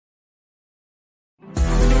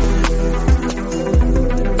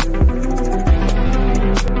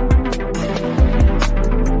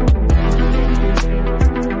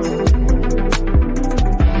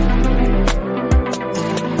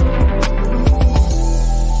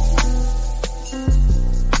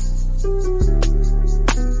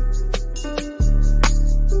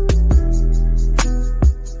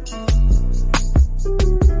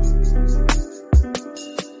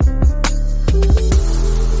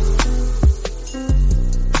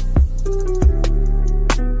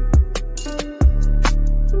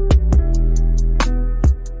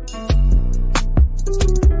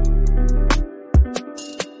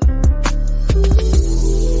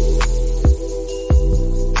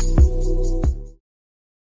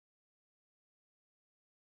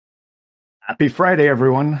Happy Friday,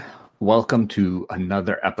 everyone. Welcome to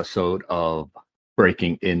another episode of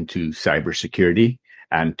Breaking into Cybersecurity.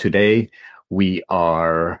 And today we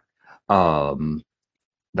are um,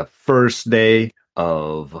 the first day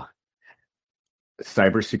of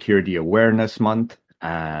Cybersecurity Awareness Month.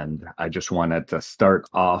 And I just wanted to start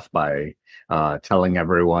off by telling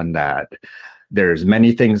everyone that there's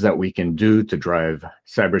many things that we can do to drive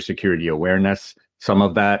cybersecurity awareness. Some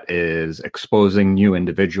of that is exposing new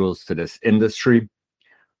individuals to this industry.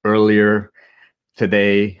 Earlier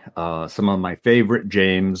today, some of my favorite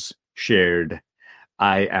James shared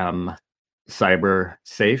I Am Cyber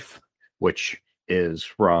Safe, which is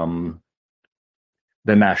from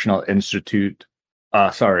the National Institute,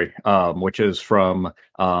 which is from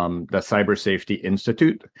the Cyber Safety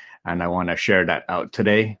Institute. And I want to share that out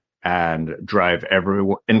today and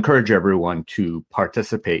encourage everyone to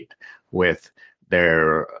participate with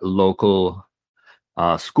their local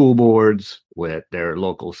school boards, with their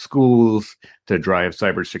local schools to drive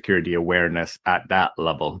cybersecurity awareness at that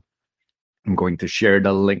level. I'm going to share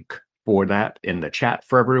the link for that in the chat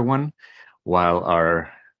for everyone while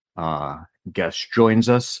our guest joins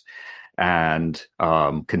us and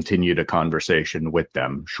continue the conversation with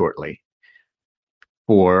them shortly.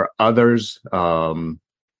 For others, have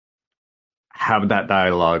that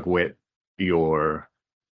dialogue with your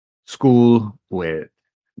school, with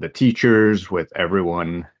the teachers, with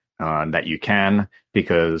everyone that you can,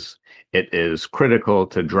 because it is critical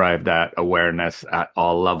to drive that awareness at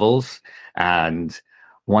all levels. And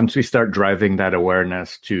once we start driving that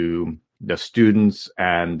awareness to the students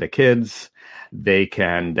and the kids, they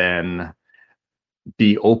can then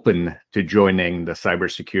be open to joining the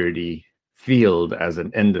cybersecurity field as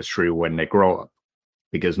an industry when they grow up.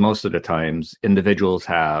 Because most of the times, individuals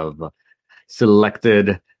have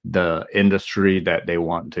selected the industry that they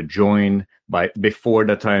want to join before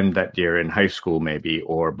the time that they're in high school, maybe,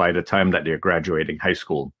 or by the time that they're graduating high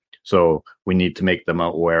school. So we need to make them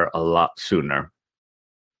aware a lot sooner.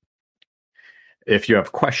 If you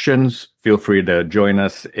have questions, feel free to join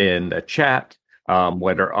us in the chat,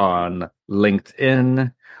 whether on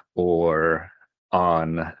LinkedIn or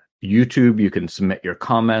on YouTube. You can submit your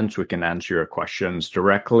comments. We can answer your questions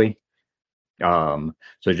directly.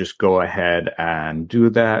 So just go ahead and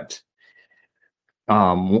do that.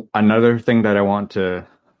 Another thing that I want to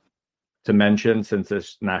mention, since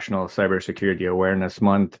it's National Cybersecurity Awareness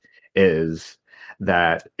Month, is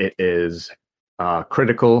that it is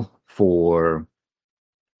critical for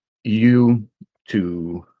you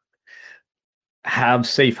to have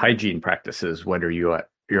safe hygiene practices, whether you're at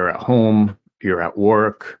home, you're at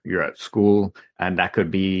work, you're at school, and that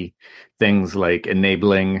could be things like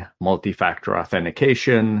enabling multi-factor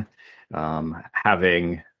authentication,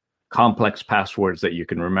 having complex passwords that you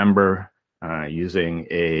can remember, using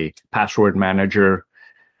a password manager,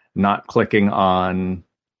 not clicking on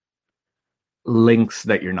links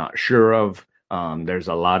that you're not sure of. There's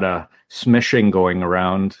a lot of smishing going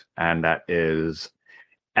around, and that is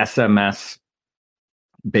SMS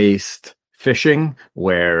based phishing,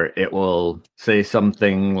 where it will say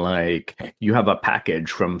something like you have a package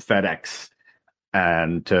from FedEx,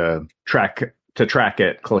 and to track it,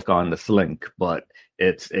 click on this link, but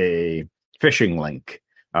it's a phishing link.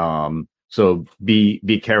 So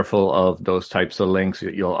be careful of those types of links.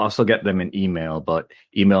 You'll also get them in email, but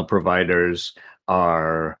email providers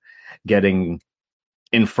are getting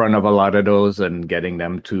in front of a lot of those and getting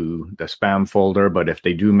them to the spam folder. But if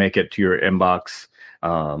they do make it to your inbox,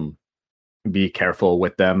 be careful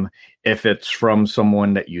with them. If it's from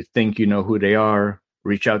someone that you think you know who they are,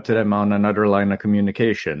 reach out to them on another line of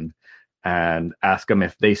communication and ask them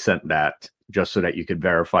if they sent that, just so that you could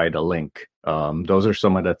verify the link. Those are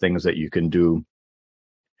some of the things that you can do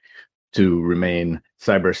to remain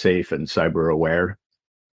cyber safe and cyber aware.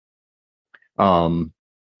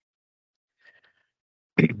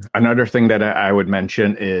 Another thing that I would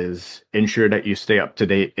mention is ensure that you stay up to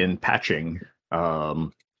date in patching.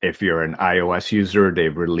 If you're an iOS user,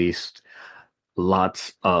 they've released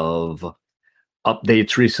lots of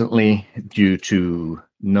updates recently due to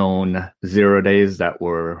known 0 days that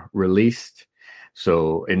were released.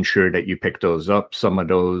 So ensure that you pick those up. Some of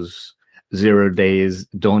those 0 days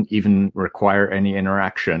don't even require any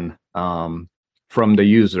interaction from the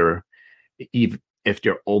user. Even if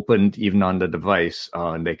they're opened even on the device,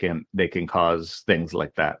 they can cause things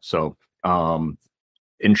like that. So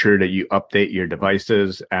ensure that you update your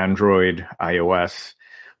devices, Android, iOS,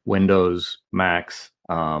 Windows, Macs,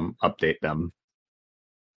 update them.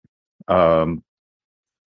 Let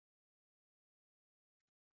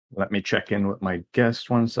me check in with my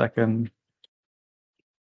guest 1 second.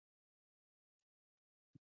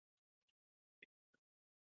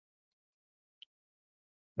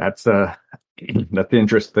 That's that's the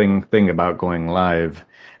interesting thing about going live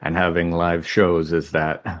and having live shows is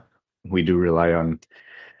that we do rely on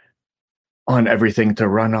everything to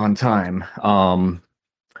run on time.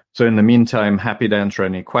 So in the meantime, happy to answer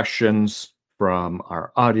any questions from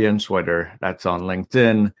our audience, whether that's on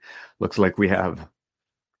LinkedIn. Looks like we have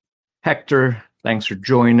Hector. Thanks for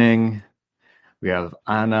joining. We have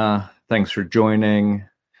Anna. Thanks for joining.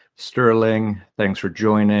 Sterling. Thanks for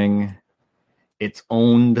joining. It's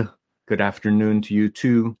Owned. Good afternoon to you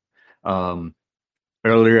too. Earlier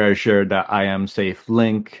I shared that I Am Safe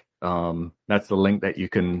link. That's the link that you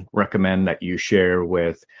can recommend that you share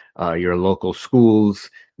with your local schools.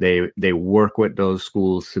 They work with those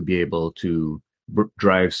schools to be able to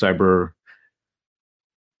drive cyber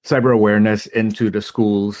awareness into the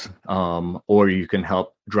schools, or you can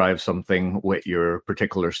help drive something with your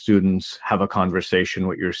particular students, have a conversation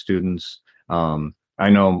with your students. I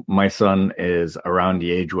know my son is around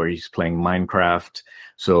the age where he's playing Minecraft,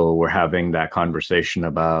 so we're having that conversation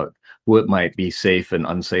about who it might be safe and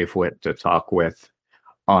unsafe with to talk with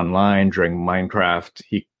online during Minecraft.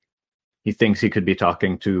 He thinks he could be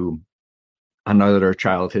talking to another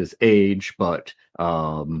child his age, but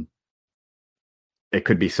it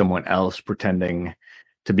could be someone else pretending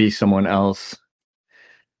to be someone else.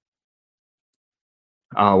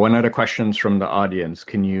 One other questions from the audience.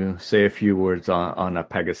 Can you say a few words on a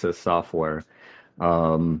Pegasus software?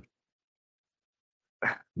 The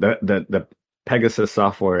Pegasus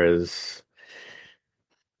software is,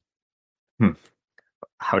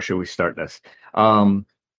 how should we start this?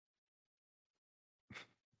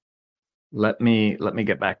 Let me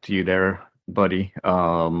get back to you there, buddy.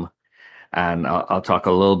 And I'll talk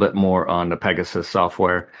a little bit more on the Pegasus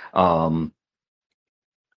software.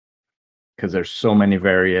 Because there's so many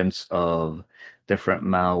variants of different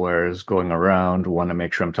malwares going around. Want to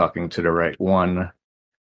make sure I'm talking to the right one.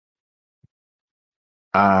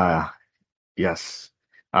 Yes.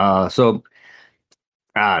 So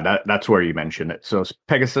that's where you mentioned it. So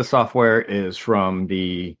Pegasus software is from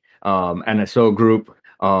the NSO group.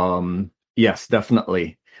 Yes,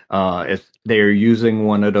 definitely. If they're using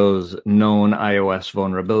one of those known iOS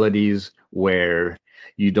vulnerabilities where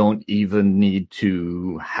you don't even need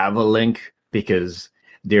to have a link because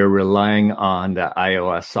they're relying on the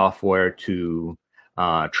iOS software to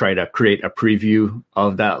try to create a preview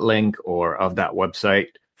of that link or of that website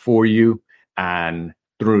for you. And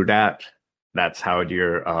through that, that's how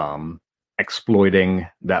you're exploiting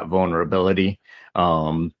that vulnerability.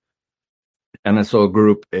 NSO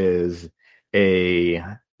Group is a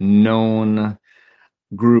known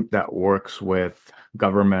group that works with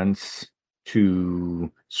governments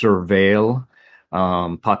to surveil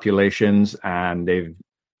populations, and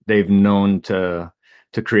they've known to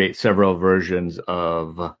create several versions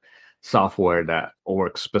of software that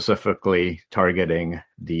works specifically targeting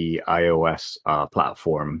the iOS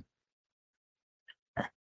platform.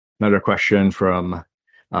 Another question from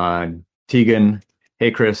Tegan. Hey,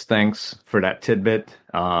 Chris, thanks for that tidbit.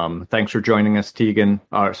 Thanks for joining us, Tegan.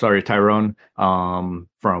 Tyrone,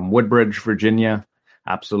 from Woodbridge, Virginia.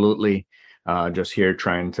 Absolutely. Just here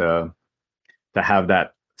trying to have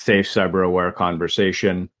that safe cyber aware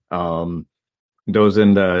conversation. Those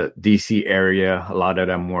in the DC area, a lot of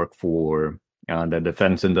them work for the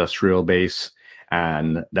Defense Industrial Base.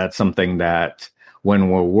 And that's something that when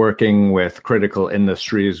we're working with critical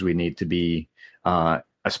industries, we need to be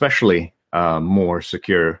especially more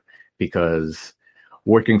secure, because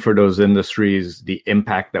working for those industries, the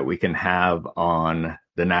impact that we can have on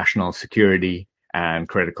the national security and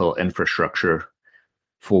critical infrastructure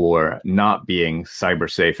for not being cyber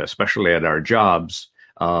safe, especially at our jobs,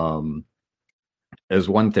 is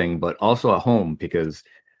one thing, but also at home, because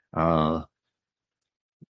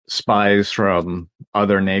spies from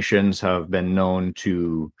other nations have been known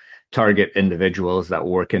to target individuals that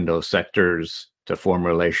work in those sectors, to form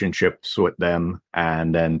relationships with them,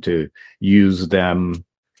 and then to use them,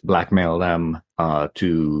 blackmail them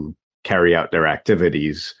to carry out their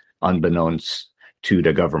activities unbeknownst to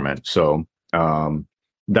the government. So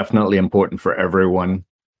definitely important for everyone.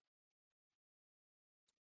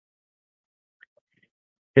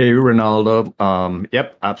 Hey, Ronaldo.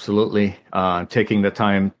 Yep, absolutely. Taking the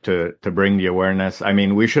time to bring the awareness. I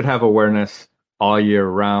mean, we should have awareness all year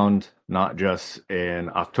round, not just in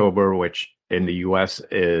October, which in the US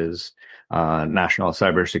is National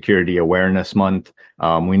Cybersecurity Awareness Month.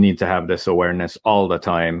 We need to have this awareness all the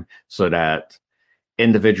time so that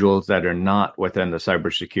individuals that are not within the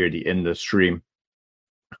cybersecurity industry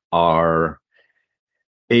are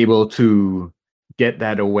able to get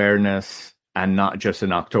that awareness and not just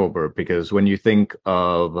in October. Because when you think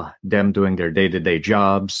of them doing their day-to-day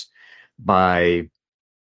jobs, by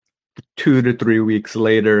 2 to 3 weeks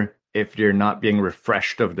later, if you're not being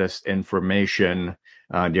refreshed of this information,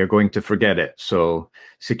 you're going to forget it. So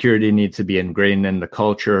security needs to be ingrained in the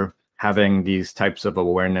culture. Having these types of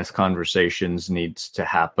awareness conversations needs to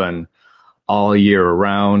happen all year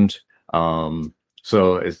round.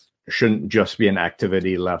 So it shouldn't just be an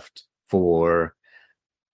activity left for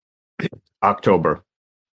October.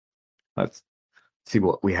 Let's see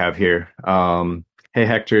what we have here. Hey,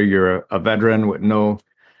 Hector, you're a veteran with no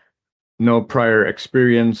prior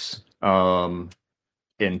experience in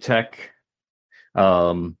tech.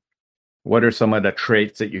 What are some of the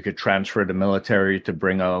traits that you could transfer to military to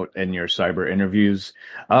bring out in your cyber interviews?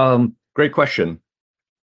 Great question.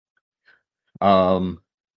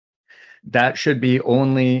 That should be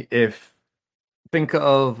only if, think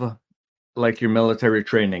of like your military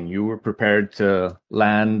training. You were prepared to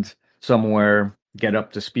land somewhere, get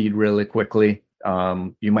up to speed really quickly.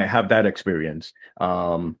 You might have that experience.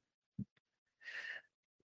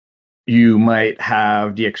 You might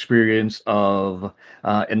have the experience of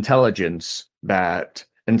intelligence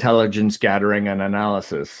gathering and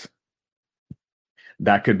analysis.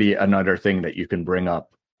 That could be another thing that you can bring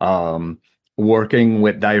up. Working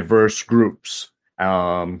with diverse groups,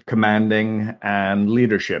 commanding and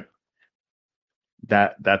leadership.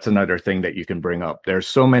 That's another thing that you can bring up. There's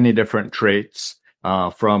so many different traits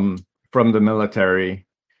from the military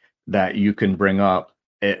that you can bring up.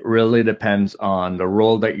 It really depends on the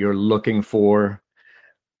role that you're looking for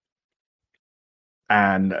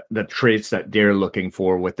and the traits that they're looking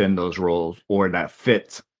for within those roles or that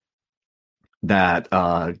fit that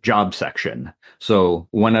job section. So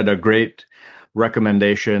one of the great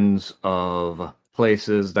recommendations of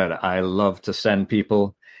places that I love to send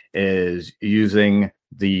people is using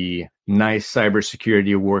the NICE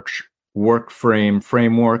cybersecurity work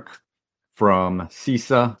framework from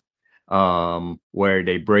CISA, where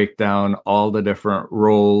they break down all the different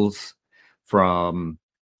roles from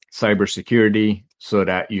cybersecurity so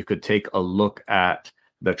that you could take a look at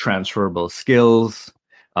the transferable skills.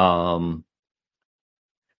 I'm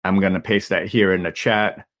going to paste that here in the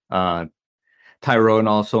chat. Tyrone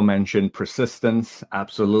also mentioned persistence.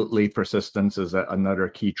 Absolutely, persistence is another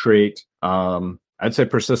key trait. I'd say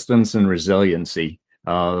persistence and resiliency.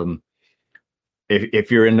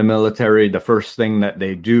 If you're in the military, the first thing that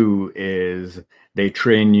they do is they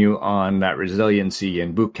train you on that resiliency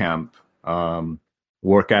in boot camp.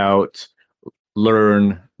 Work out,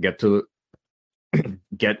 learn,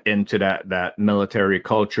 get into that military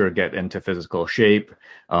culture, get into physical shape.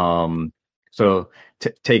 So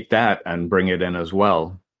take that and bring it in as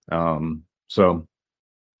well. So,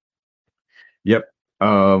 yep.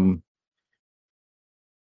 I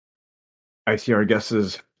see our guest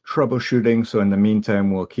is troubleshooting. So in the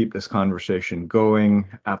meantime, we'll keep this conversation going.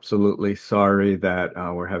 Absolutely sorry that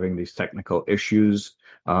we're having these technical issues.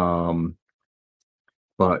 But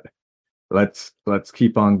let's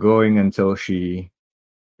keep on going until she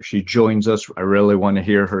joins us. I really want to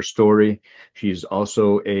hear her story. She's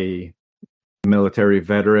also a military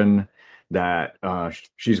veteran that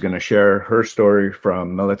she's going to share her story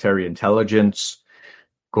from military intelligence,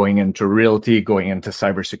 going into realty, going into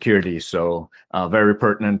cybersecurity. So very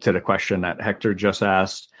pertinent to the question that Hector just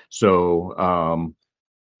asked. So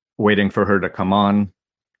waiting for her to come on.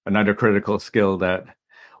 Another critical skill that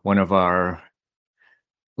one of our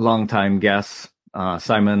longtime guests,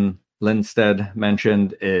 Simon Lindstedt,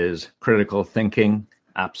 mentioned is critical thinking.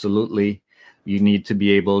 Absolutely. You need to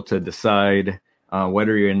be able to decide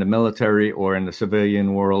whether you're in the military or in the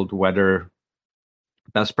civilian world, whether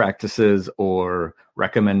best practices or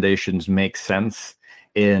recommendations make sense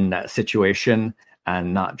in that situation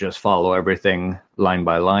and not just follow everything line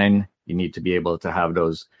by line. You need to be able to have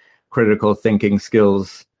those critical thinking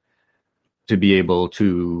skills to be able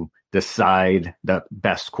to decide the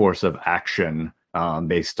best course of action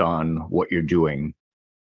based on what you're doing.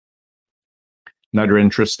 Another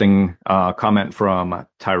interesting comment from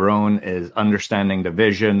Tyrone is understanding the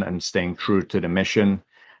vision and staying true to the mission.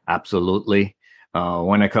 Absolutely.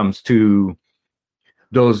 When it comes to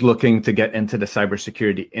those looking to get into the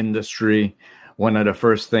cybersecurity industry, one of the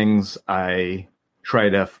first things I try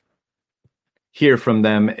to hear from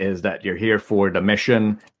them is that you're here for the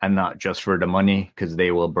mission and not just for the money, because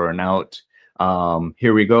they will burn out.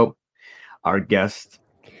 Here we go. Our guest,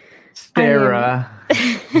 Sarah.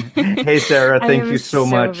 Hey, Sarah, thank you so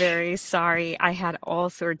much. I'm so very sorry. I had all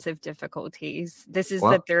sorts of difficulties. This is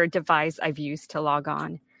the third device I've used to log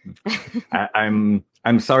on.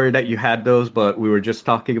 I'm sorry that you had those, but we were just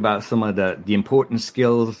talking about some of the important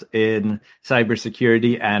skills in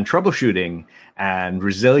cybersecurity, and troubleshooting and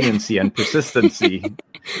resiliency and persistency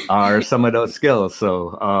are some of those skills.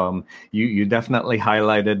 So you definitely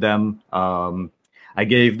highlighted them. I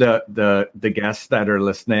gave the guests that are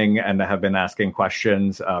listening and that have been asking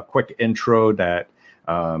questions a quick intro that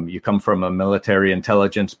you come from a military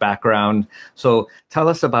intelligence background. So tell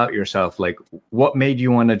us about yourself. Like, what made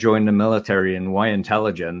you want to join the military and why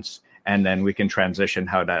intelligence? And then we can transition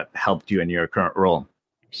how that helped you in your current role.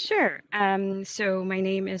 Sure. So my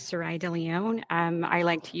name is Sarai De Leon. I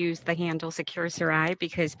like to use the handle Secure Sarai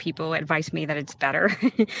because people advise me that it's better,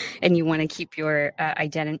 and you want to keep your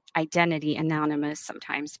identity anonymous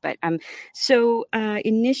sometimes. But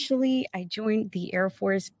initially, I joined the Air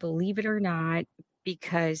Force, believe it or not,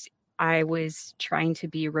 because I was trying to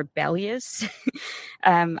be rebellious.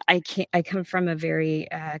 I come from a very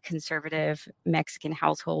conservative Mexican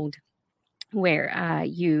household where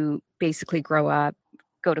you basically grow up,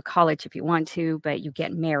 go to college if you want to, but you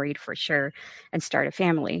get married for sure and start a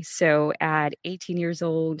family. So at 18 years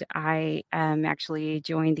old, I actually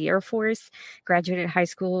joined the Air Force, graduated high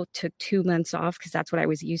school, took 2 months off because that's what I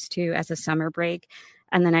was used to as a summer break.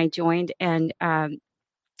 And then I joined, and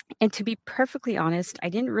to be perfectly honest, I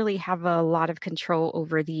didn't really have a lot of control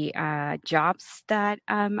over the jobs that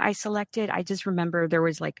I selected. I just remember there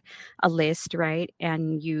was like a list, right?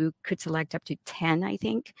 And you could select up to 10, I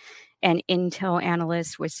think. And Intel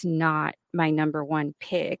analyst was not my number one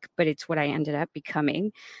pick, but it's what I ended up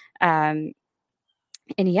becoming. Um,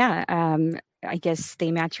 and yeah, I guess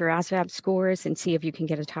they match your ASVAB scores and see if you can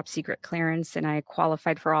get a top secret clearance. And I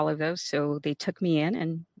qualified for all of those. So they took me in,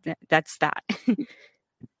 and that's that.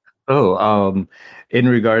 Oh, in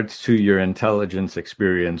regards to your intelligence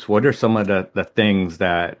experience, what are some of the things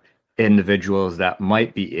that individuals that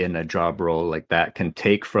might be in a job role like that can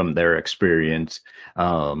take from their experience,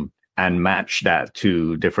 and match that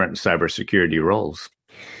to different cybersecurity roles?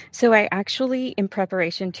 So I actually, in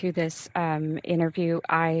preparation to this interview,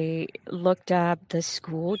 I looked up the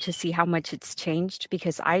school to see how much it's changed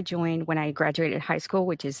because I joined when I graduated high school,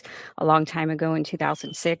 which is a long time ago in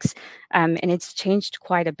 2006, and it's changed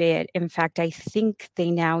quite a bit. In fact, I think they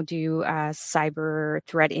now do cyber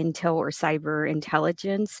threat intel or cyber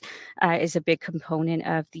intelligence is a big component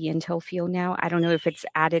of the intel field now. I don't know if it's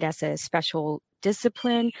added as a special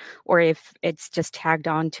discipline or if it's just tagged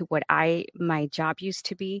on to what my job used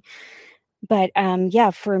to be. But yeah,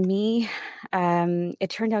 for me, it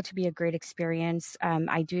turned out to be a great experience.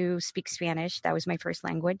 I do speak Spanish. That was my first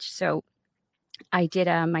language. So I did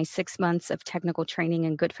my 6 months of technical training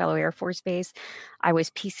in Goodfellow Air Force Base. I was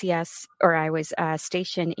PCS, or I was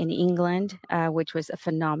stationed in England, which was a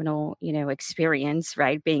phenomenal, experience,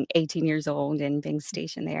 right? Being 18 years old and being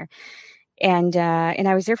stationed there. And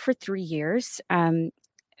I was there for 3 years.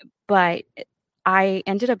 But I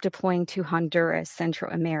ended up deploying to Honduras,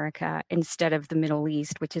 Central America, instead of the Middle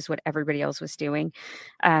East, which is what everybody else was doing.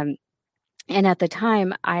 Um, and at the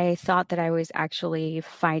time, I thought that I was actually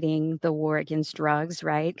fighting the war against drugs,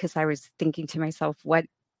 right? Because I was thinking to myself, what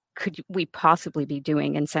could we possibly be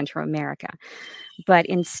doing in Central America? But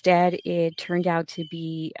instead, it turned out to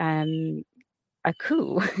be a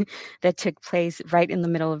coup that took place right in the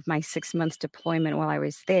middle of my 6 months deployment while I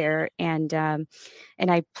was there, and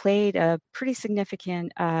I played a pretty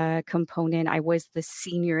significant component. I was the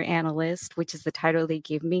senior analyst, which is the title they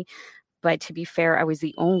gave me. But to be fair, I was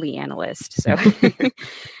the only analyst. So,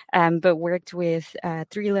 but worked with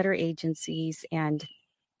three-letter agencies, and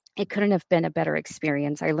it couldn't have been a better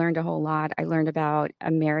experience. I learned a whole lot. I learned about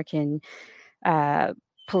American uh,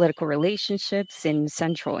 political relationships in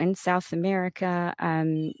Central and South America.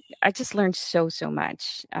 I just learned so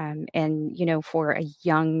much. And, for a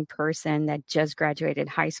young person that just graduated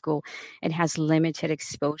high school and has limited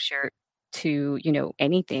exposure to,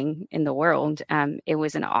 anything in the world, it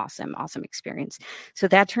was an awesome experience. So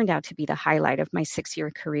that turned out to be the highlight of my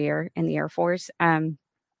 6-year career in the Air Force.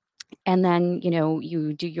 And then,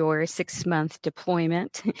 you do your 6-month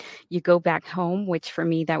deployment. You go back home, which for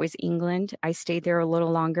me, that was England. I stayed there a little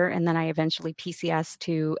longer. And then I eventually PCS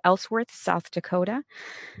to Ellsworth, South Dakota.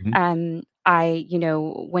 Mhm.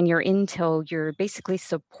 When you're intel, you're basically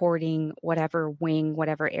supporting whatever wing,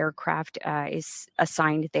 whatever aircraft is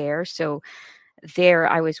assigned there. So there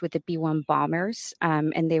I was with the B-1 bombers,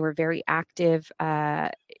 and they were very active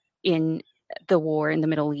in the war in the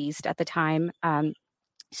Middle East at the time.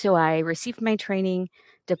 So I received my training,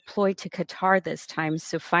 deployed to Qatar this time.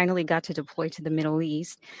 So finally got to deploy to the Middle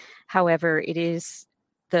East. However, it is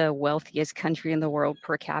the wealthiest country in the world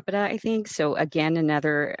per capita, I think. So again,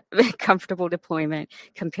 another comfortable deployment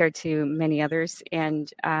compared to many others.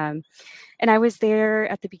 And I was there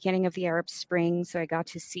at the beginning of the Arab Spring, so I got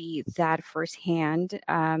to see that firsthand.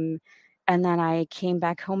 And then I came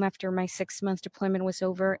back home after my 6 month deployment was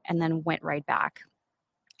over, and then went right back.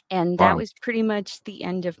 And that Wow. was pretty much the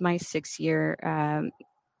end of my 6 year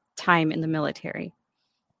time in the military.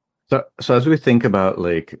 So as we think about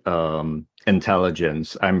like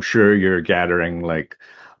intelligence, I'm sure you're gathering like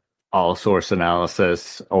all source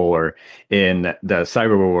analysis, or in the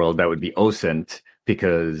cyber world that would be OSINT,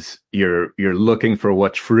 because you're looking for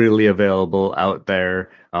what's freely available out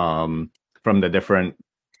there, from the different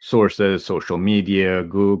sources, social media,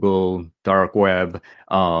 Google, dark web.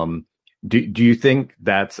 Do you think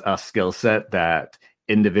that's a skill set that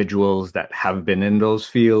individuals that have been in those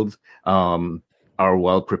fields are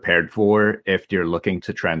well prepared for if you're looking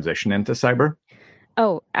to transition into cyber?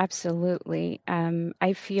 Oh, absolutely.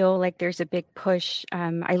 I feel like there's a big push.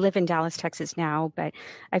 I live in Dallas, Texas now, but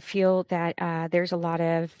I feel that there's a lot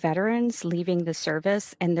of veterans leaving the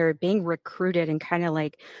service and they're being recruited and kind of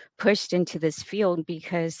like pushed into this field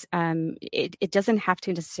because it doesn't have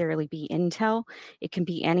to necessarily be intel. It can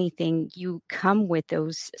be anything. You come with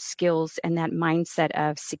those skills and that mindset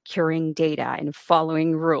of securing data and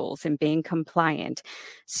following rules and being compliant.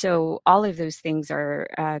 So all of those things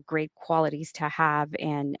are great qualities to have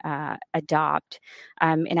and adopt.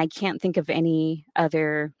 And I can't think of any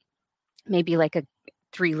other, maybe like a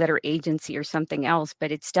three-letter agency or something else,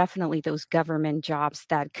 but it's definitely those government jobs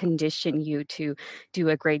that condition you to do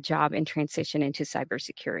a great job and transition into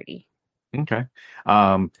cybersecurity. Okay.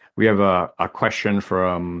 We have a question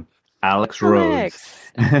from Alex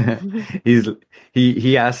Rhodes. Alex. He's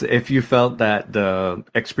he asked if you felt that the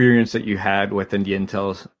experience that you had within the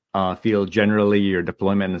intel field, generally your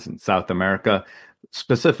deployments in South America,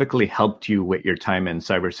 specifically helped you with your time in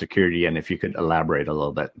cybersecurity, and if you could elaborate a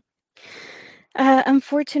little bit.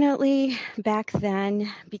 Unfortunately, back then,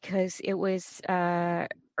 because it was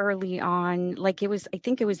early on, like it was, I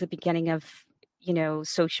think it was the beginning of,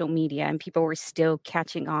 social media and people were still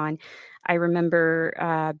catching on. I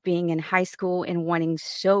remember being in high school and wanting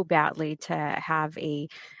so badly to have a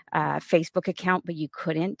Facebook account, but you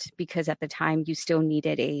couldn't because at the time you still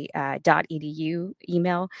needed a .edu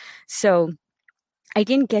email. So I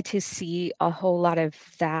didn't get to see a whole lot of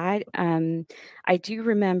that. I do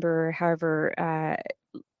remember, however,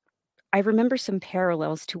 I remember some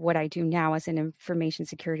parallels to what I do now as an information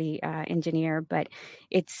security engineer, but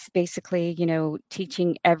it's basically,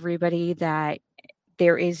 teaching everybody that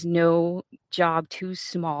there is no job too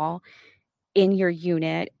small in your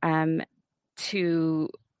unit to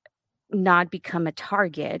not become a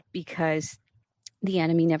target because the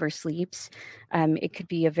enemy never sleeps. It could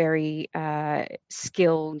be a very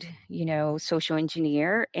skilled, social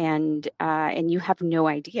engineer, and you have no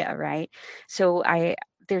idea, right? So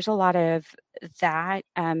there's a lot of that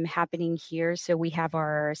happening here. So we have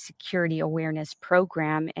our security awareness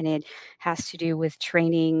program, and it has to do with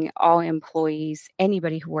training all employees,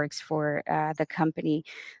 anybody who works for the company.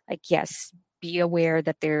 Like, yes, be aware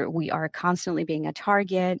that we are constantly being a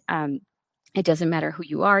target. It doesn't matter who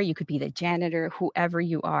you are. You could be the janitor, whoever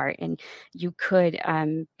you are, and you could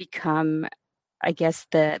become, I guess,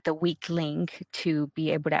 the weak link to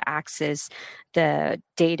be able to access the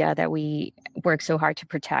data that we work so hard to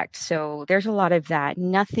protect. So there's a lot of that.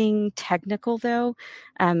 Nothing technical, though.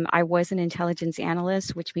 I was an intelligence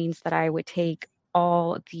analyst, which means that I would take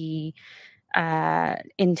all the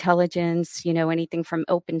intelligence, anything from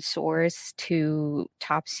open source to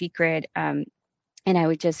top secret, and I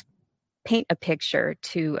would just paint a picture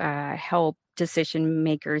to help decision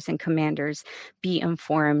makers and commanders be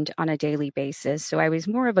informed on a daily basis. So I was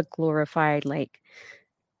more of a glorified like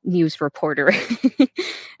news reporter.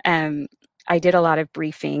 um, I did a lot of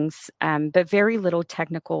briefings, but very little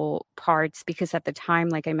technical parts because at the time,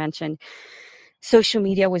 like I mentioned, social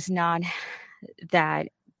media was not that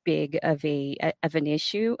big of an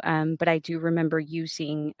issue, but I do remember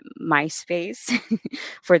using MySpace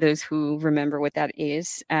for those who remember what that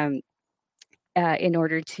is. In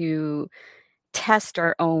order to test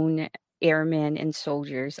our own airmen and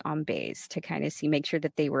soldiers on base to kind of make sure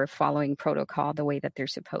that they were following protocol the way that they're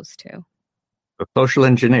supposed to. Social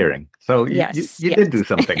engineering. So Yes, you yes. did do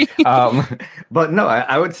something. But no,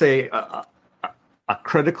 I would say a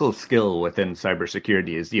critical skill within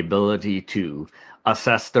cybersecurity is the ability to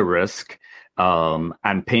assess the risk,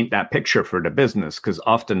 and paint that picture for the business, because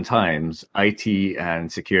oftentimes IT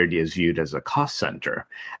and security is viewed as a cost center.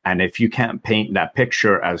 And if you can't paint that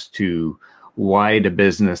picture as to why the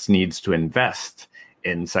business needs to invest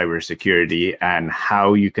in cybersecurity and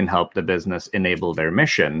how you can help the business enable their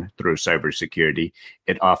mission through cybersecurity,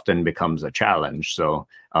 it often becomes a challenge. So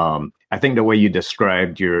I think the way you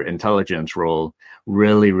described your intelligence role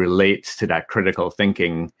really relates to that critical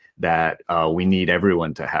thinking that we need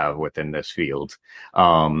everyone to have within this field.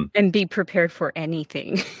 And be prepared for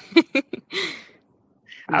anything. Yes.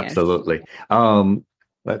 Absolutely.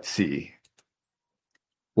 Let's see.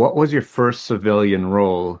 What was your first civilian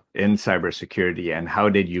role in cybersecurity, and how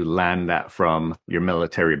did you land that from your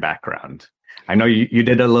military background? I know you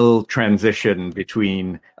did a little transition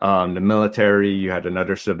between the military, you had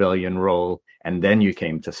another civilian role, and then you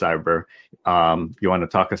came to cyber. You want to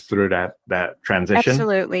talk us through that transition?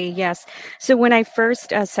 Absolutely, yes. So when I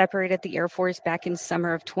first separated the Air Force back in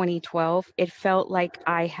summer of 2012, it felt like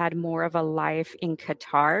I had more of a life in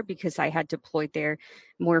Qatar because I had deployed there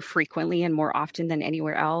more frequently and more often than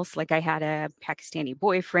anywhere else. Like I had a Pakistani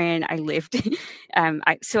boyfriend. I lived,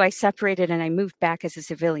 so I separated and I moved back as a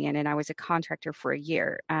civilian, and I was a contractor for a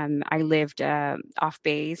year. I lived off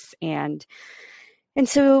base and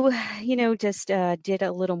so, just did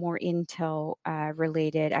a little more intel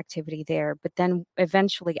related activity there. But then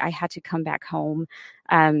eventually I had to come back home,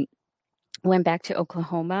 um, went back to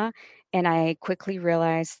Oklahoma, and I quickly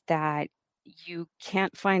realized that you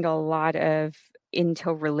can't find a lot of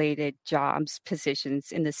intel related jobs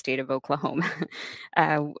positions in the state of Oklahoma.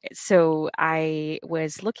 So I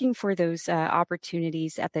was looking for those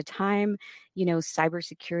opportunities at the time.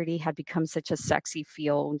 Cybersecurity had become such a sexy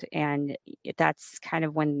field, and that's kind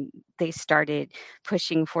of when they started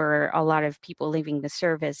pushing for a lot of people leaving the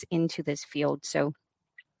service into this field. So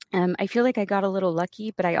I feel like I got a little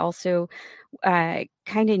lucky, but I also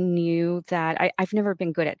kind of knew that I've never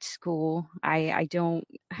been good at school. I don't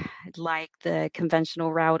like the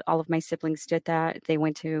conventional route. All of my siblings did that. They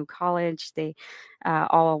went to college. They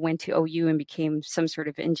all went to OU and became some sort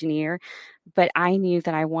of engineer. But I knew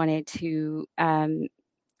that I wanted to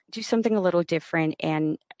do something a little different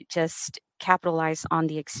and just capitalize on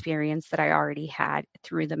the experience that I already had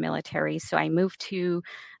through the military. So I moved to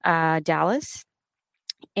Dallas,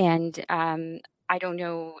 and I don't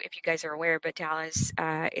know if you guys are aware, but Dallas,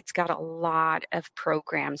 it's got a lot of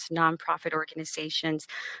programs, nonprofit organizations,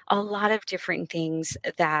 a lot of different things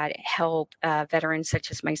that help veterans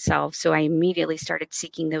such as myself. So I immediately started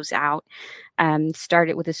seeking those out.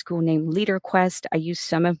 Started with a school named Leader Quest. I used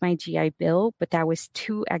some of my GI Bill, but that was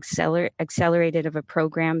too accelerated of a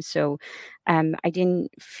program. So I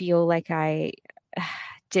didn't feel like I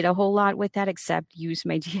did a whole lot with that except use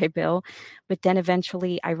my GI Bill. But then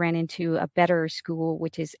eventually I ran into a better school,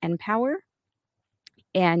 which is Empower.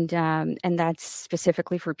 And that's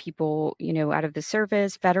specifically for people, out of the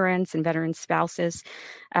service, veterans and veteran spouses.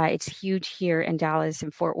 It's huge here in Dallas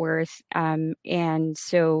and Fort Worth. And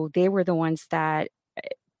so they were the ones that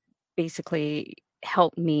basically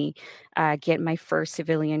helped me get my first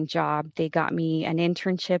civilian job. They got me an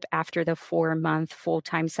internship after the 4-month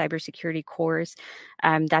full-time cybersecurity course.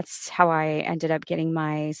 That's how I ended up getting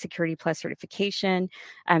my Security Plus certification.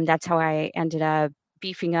 That's how I ended up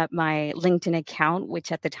beefing up my LinkedIn account,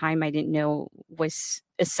 which at the time I didn't know was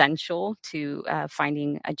essential to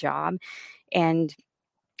finding a job. And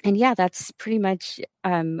yeah, that's pretty much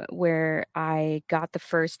where I got the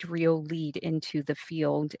first real lead into the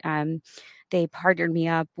field. They partnered me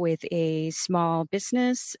up with a small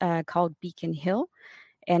business called Beacon Hill.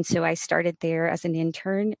 And so I started there as an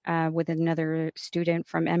intern with another student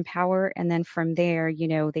from Empower. And then from there,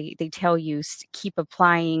 they tell you keep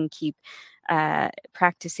applying, keep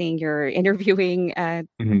practicing your interviewing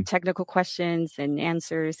Mhm. technical questions and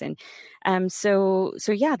answers. And so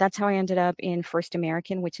yeah, that's how I ended up in First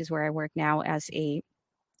American, which is where I work now as a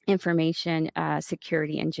information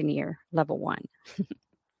security engineer, level 1.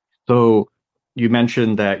 So you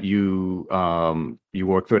mentioned that you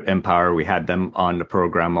worked with Empower. We had them on the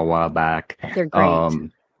program a while back. They're great.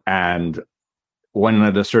 And one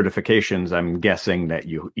of the certifications I'm guessing that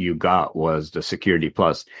you got was the Security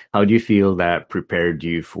Plus. How do you feel that prepared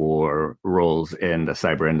you for roles in the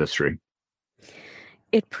cyber industry?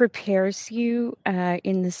 It prepares you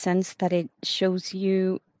in the sense that it shows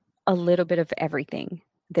you a little bit of everything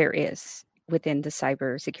there is within the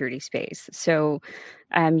cybersecurity space. So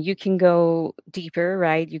you can go deeper,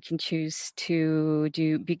 right? You can choose to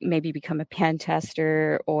maybe become a pen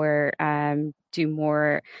tester or do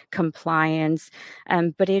more compliance.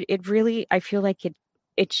 But it really, I feel like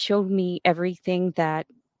it showed me everything that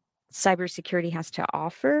cybersecurity has to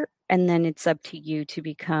offer, and then it's up to you to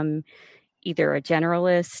become either a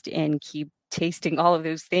generalist and keep tasting all of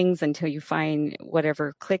those things until you find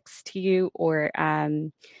whatever clicks to you,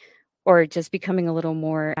 or just becoming a little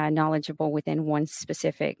more knowledgeable within one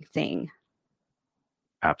specific thing.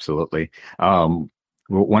 Absolutely.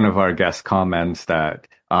 One of our guests comments that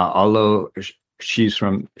although she's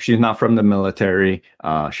not from the military,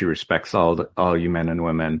 she respects all you men and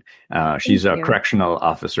women. Thank She's a you. correctional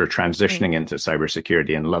officer Oh, transitioning into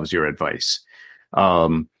cybersecurity and loves your advice.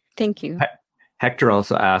 Um, thank you. He- Hector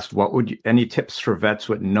also asked, "What would any tips for vets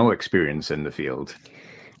with no experience in the field?"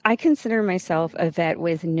 I consider myself a vet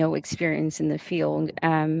with no experience in the field.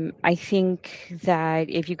 I think that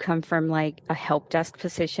if you come from like a help desk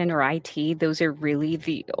position or IT, those are really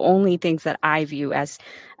the only things that I view as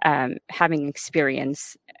having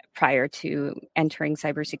experience prior to entering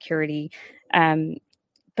cybersecurity. Um,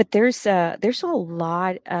 but there's a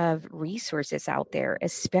lot of resources out there,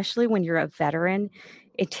 especially when you're a veteran.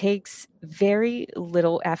 It takes very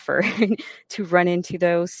little effort to run into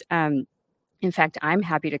those. In fact, I'm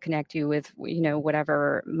happy to connect you with,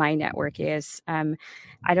 whatever my network is.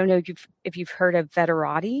 I don't know if you've heard of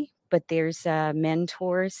Veterati, but there's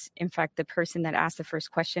mentors. In fact, the person that asked the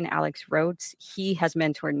first question, Alex Rhodes, he has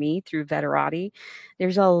mentored me through Veterati.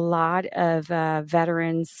 There's a lot of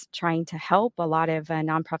veterans trying to help, a lot of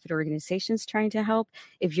nonprofit organizations trying to help.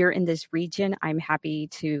 If you're in this region, I'm happy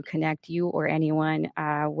to connect you or anyone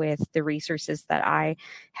with the resources that I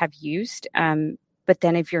have used. But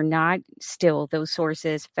then if you're not, still those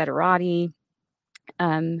sources, Federati,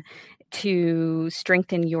 um, to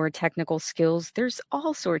strengthen your technical skills, there's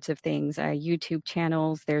all sorts of things, YouTube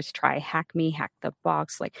channels, there's Try Hack Me, Hack the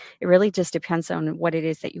Box. Like it really just depends on what it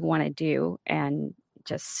is that you want to do and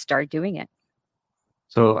just start doing it.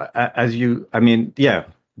 So, I mean, yeah,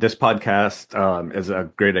 this podcast is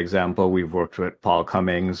a great example. We've worked with Paul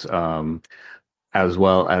Cummings, as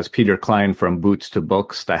well as Peter Klein from Boots to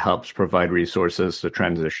Books that helps provide resources to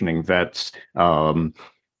transitioning vets.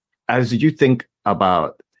 As you think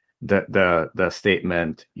about the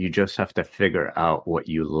statement, you just have to figure out what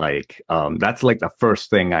you like. That's like the first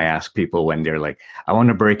thing I ask people when they're like, I want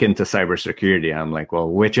to break into cybersecurity. I'm like, well,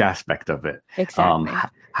 which aspect of it? Exactly.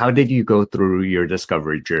 How did you go through your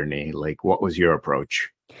discovery journey? Like, what was your approach?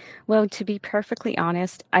 Well, to be perfectly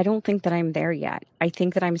honest, I don't think that I'm there yet. I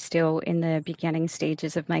think that I'm still in the beginning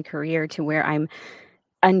stages of my career to where I'm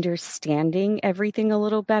understanding everything a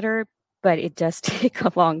little better, but it does take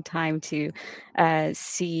a long time to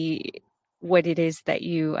see what it is that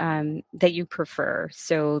you prefer.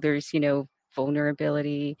 So there's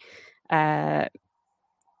vulnerability, uh,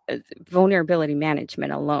 vulnerability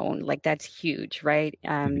management alone, like that's huge, right?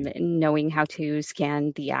 Mhm. Knowing how to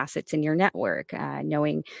scan the assets in your network,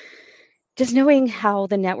 knowing how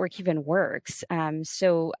the network even works.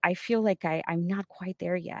 So I feel like I'm not quite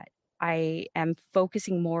there yet. I am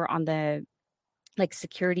focusing more on the like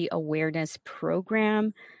security awareness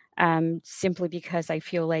program, simply because I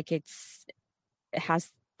feel like it has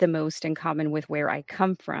the most in common with where I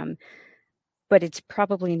come from, but it's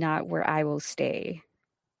probably not where I will stay.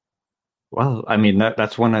 Well, I mean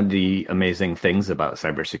that's one of the amazing things about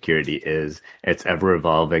cybersecurity is it's ever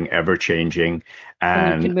evolving, ever changing, And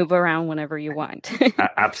you and can move around whenever you want.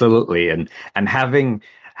 Absolutely, and having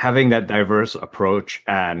that diverse approach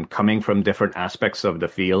and coming from different aspects of the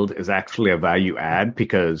field is actually a value add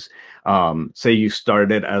because say you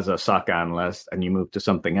started as a SOC analyst and you move to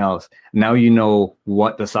something else, now you know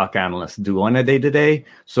what the SOC analysts do on a day to day,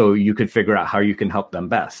 so you could figure out how you can help them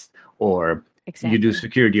best. Or you do Exactly.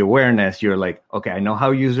 security awareness, you're like, okay, I know how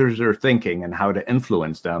users are thinking and how to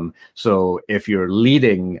influence them. So if you're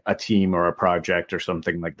leading a team or a project or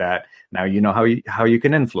something like that, now you know how you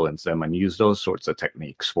can influence them and use those sorts of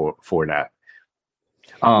techniques for that.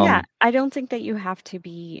 Yeah, Um, I don't think that you have to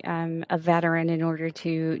be a veteran in order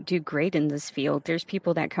to do great in this field. There's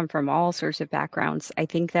people that come from all sorts of backgrounds. I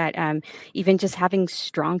think that even just having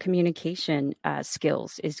strong communication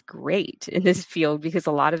skills is great in this field because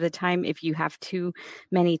a lot of the time, if you have too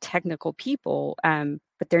many technical people,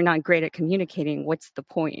 but they're not great at communicating, what's the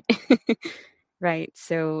point? Right.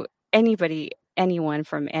 So anyone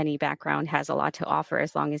from any background has a lot to offer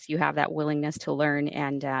as long as you have that willingness to learn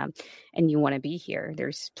and you want to be here.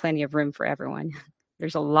 There's plenty of room for everyone.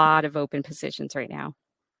 There's a lot of open positions right now.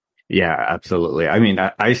 yeah, absolutely. I mean,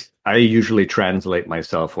 I usually translate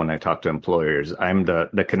myself when I talk to employers. I'm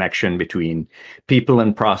the connection between people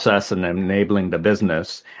and process and enabling the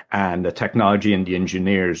business and the technology and the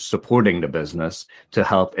engineers supporting the business to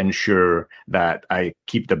help ensure that I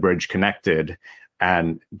keep the bridge connected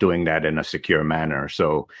and doing that in a secure manner.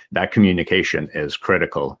 So that communication is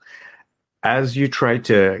critical. As you try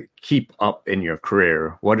to keep up in your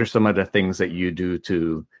career, what are some of the things that you do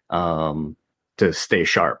to stay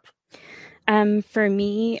sharp? For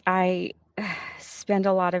me, I spend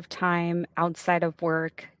a lot of time outside of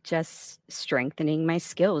work just strengthening my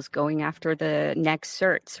skills, going after the next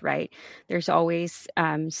certs, right? There's always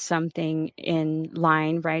something in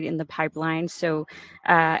line, right, in the pipeline. So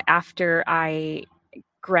after I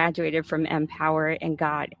graduated from Empower and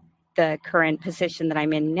got the current position that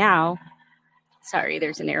I'm in now, sorry,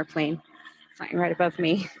 there's an airplane flying right above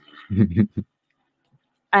me.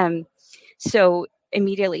 So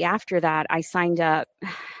immediately after that, I signed up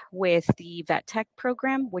with the Vet Tech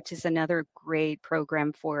program, which is another great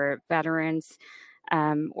program for veterans,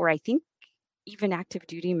 or I think even active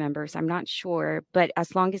duty members. I'm not sure, but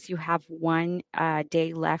as long as you have one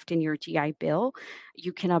day left in your GI Bill,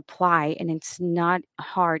 you can apply, and it's not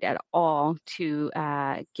hard at all to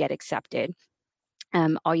get accepted.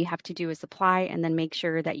 All you have to do is apply and then make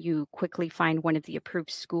sure that you quickly find one of the approved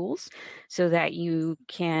schools so that you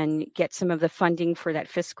can get some of the funding for that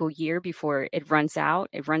fiscal year before it runs out.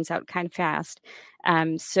 It runs out kind of fast.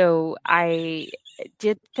 So I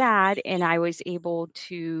did that, and I was able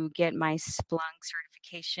to get my Splunk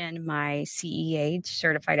certification, my CEH,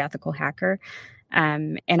 Certified Ethical Hacker.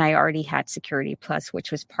 And I already had Security Plus, which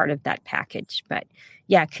was part of that package. But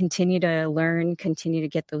yeah, continue to learn, continue to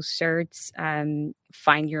get those certs,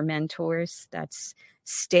 find your mentors. That's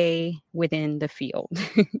stay within the field.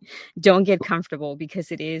 Don't get comfortable,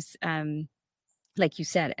 because it is, like you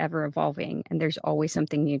said, ever evolving, and there's always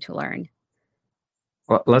something new to learn.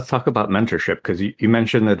 Well, let's talk about mentorship, because you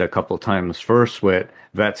mentioned it a couple times. First, with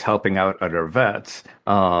vets helping out other vets,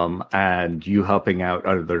 and you helping out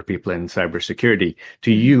other people in cybersecurity.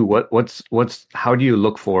 To you, how do you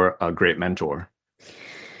look for a great mentor?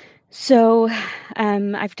 So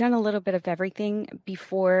I've done a little bit of everything.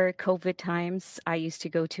 Before COVID times, I used to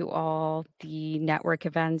go to all the network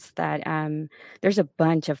events that there's a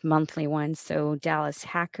bunch of monthly ones. So Dallas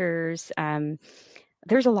Hackers,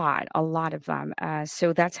 there's a lot of them.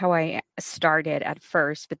 So that's how I started at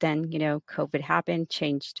first. But then, COVID happened,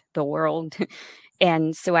 changed the world.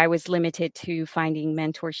 And so I was limited to finding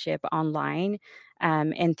mentorship online.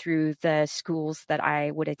 And through the schools that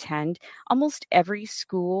I would attend. Almost every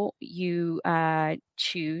school you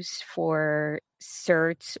choose for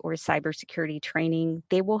certs or cybersecurity training,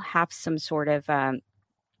 they will have some sort of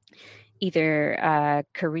either a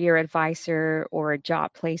career advisor or a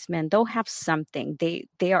job placement. They'll have something.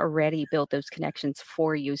 They already built those connections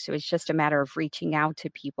for you. So it's just a matter of reaching out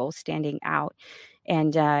to people, standing out,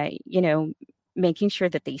 and making sure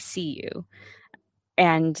that they see you.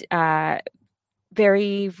 And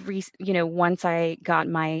once I got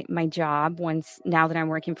my job, now that I'm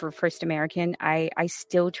working for First American, I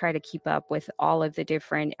still try to keep up with all of the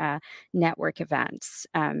different network events,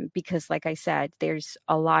 because like I said, there's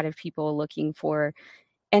a lot of people looking for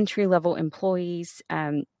entry-level employees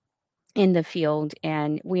in the field,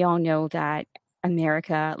 and we all know that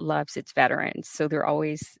America loves its veterans, so they're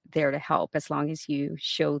always there to help as long as you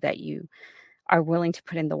show that you are willing to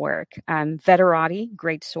put in the work. Veterati,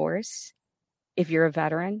 great source. If you're a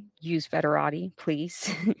veteran, use Veterati, please.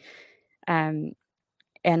 And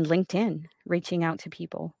LinkedIn, reaching out to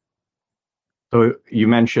people. So you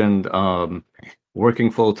mentioned working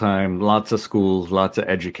full time, lots of schools, lots of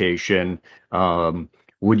education.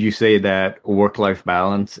 Would you say that work-life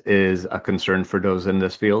balance is a concern for those in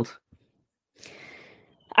this field?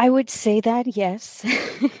 I would say that, yes.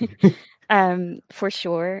 For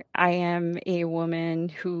sure. I am a woman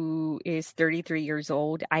who is 33 years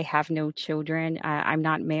old. I have no children. I'm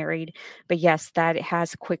not married. But yes, that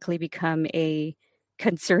has quickly become a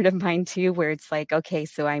concern of mine too, where it's like, okay,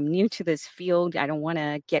 so I'm new to this field. I don't want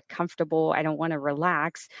to get comfortable. I don't want to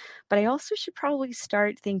relax. But I also should probably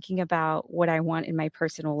start thinking about what I want in my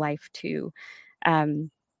personal life too.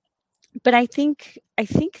 But I think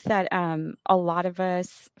that a lot of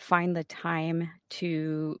us find the time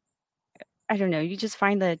to, I don't know, you just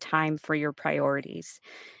find the time for your priorities.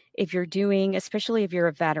 If you're doing, especially if you're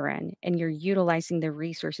a veteran and you're utilizing the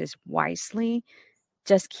resources wisely,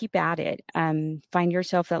 just keep at it. Find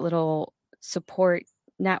yourself that little support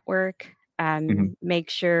network. Make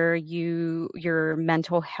sure your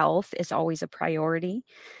mental health is always a priority.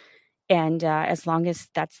 And as long as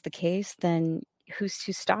that's the case, then who's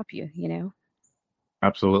to stop you,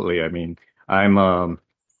 Absolutely. I mean,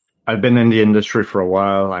 I've been in the industry for a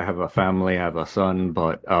while. I have a family, I have a son,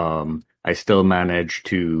 but I still manage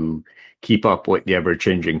to keep up with the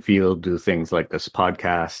ever-changing field, do things like this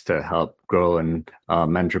podcast to help grow and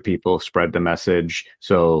mentor people, spread the message.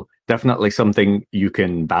 So definitely something you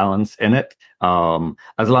can balance in it,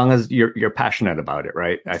 as long as you're passionate about it,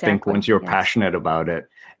 right? Exactly. I think once you're passionate about it,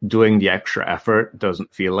 doing the extra effort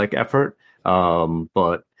doesn't feel like effort.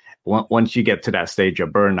 But once you get to that stage of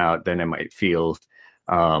burnout, then it might feel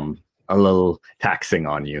a little taxing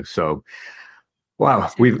on you. So, wow,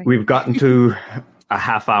 Exactly. we've gotten to a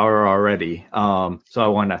half hour already. So I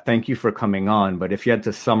want to thank you for coming on. But if you had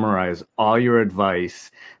to summarize all your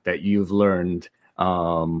advice that you've learned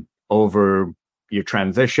over your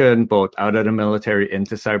transition, both out of the military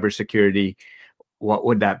into cybersecurity, what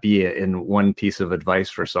would that be in one piece of advice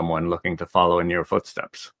for someone looking to follow in your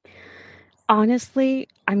footsteps? Honestly,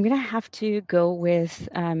 I'm going to have to go with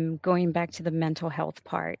going back to the mental health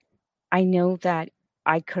part. I know that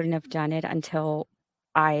I couldn't have done it until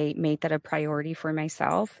I made that a priority for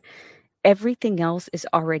myself. Everything else is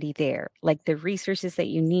already there, like the resources that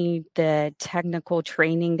you need, the technical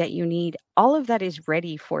training that you need, all of that is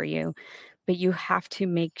ready for you. But you have to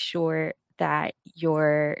make sure that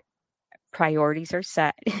your priorities are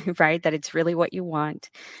set, right? That it's really what you want,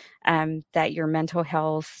 that your mental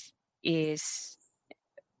health is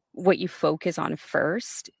what you focus on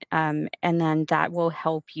first. And then that will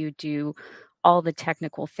help you do all the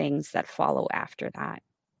technical things that follow after that.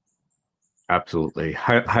 Absolutely.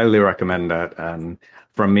 Highly recommend that. And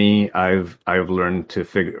from me, I've learned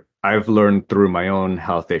through my own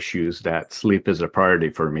health issues that sleep is a priority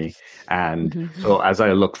for me. And Mhm. so as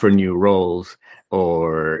I look for new roles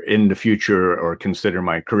or in the future or consider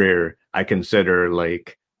my career, I consider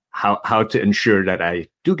like how to ensure that I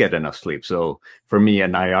do get enough sleep. So for me,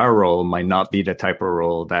 an IR role might not be the type of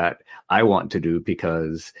role that I want to do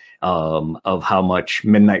because of how much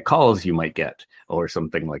midnight calls you might get or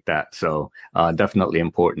something like that. So definitely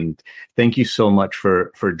important. Thank you so much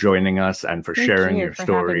for joining us and for Thank sharing you your for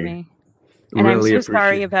having story. me. And I'm Really so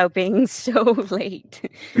sorry appreciate about being so late.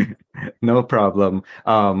 it. No problem.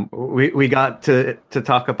 We got to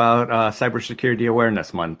talk about Cybersecurity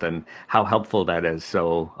Awareness Month and how helpful that is.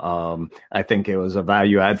 So I think it was a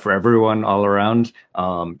value add for everyone all around.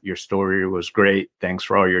 Your story was great. Thanks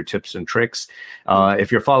for all your tips and tricks. Thank you.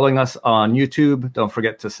 If you're following us on YouTube, don't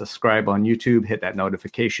forget to subscribe on YouTube, hit that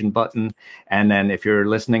notification button. And then if you're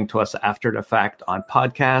listening to us after the fact on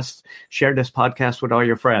podcasts, share this podcast with all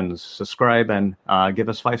your friends, subscribe, and give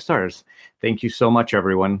us 5 stars. Thank you so much,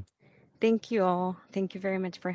 everyone. Thank you all. Thank you very much for